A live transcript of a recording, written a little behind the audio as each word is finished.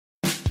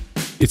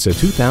It's a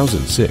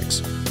 2006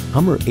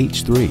 Hummer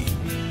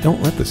H3.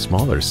 Don't let the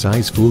smaller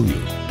size fool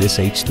you. This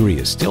H3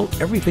 is still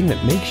everything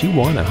that makes you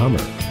want a Hummer.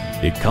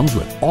 It comes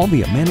with all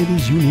the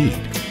amenities you need.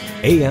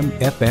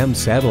 AM/FM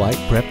satellite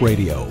prep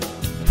radio,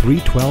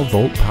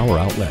 312-volt power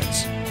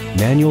outlets,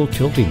 manual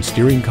tilting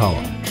steering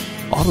column,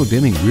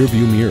 auto-dimming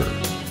rearview mirror,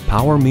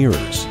 power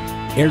mirrors,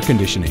 air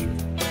conditioning,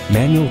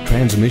 manual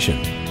transmission,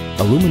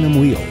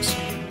 aluminum wheels,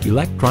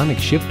 electronic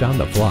shift on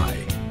the fly,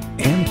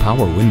 and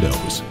power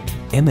windows.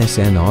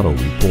 MSN Auto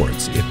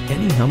reports if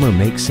any Hummer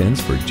makes sense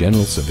for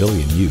general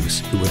civilian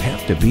use, it would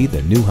have to be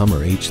the new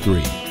Hummer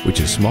H3, which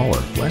is smaller,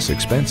 less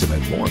expensive,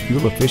 and more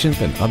fuel efficient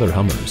than other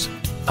Hummers.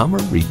 Hummer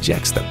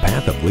rejects the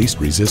path of least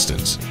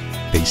resistance.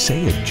 They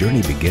say a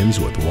journey begins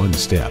with one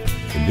step.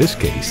 In this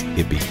case,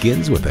 it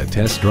begins with a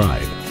test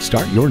drive.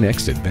 Start your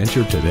next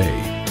adventure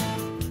today.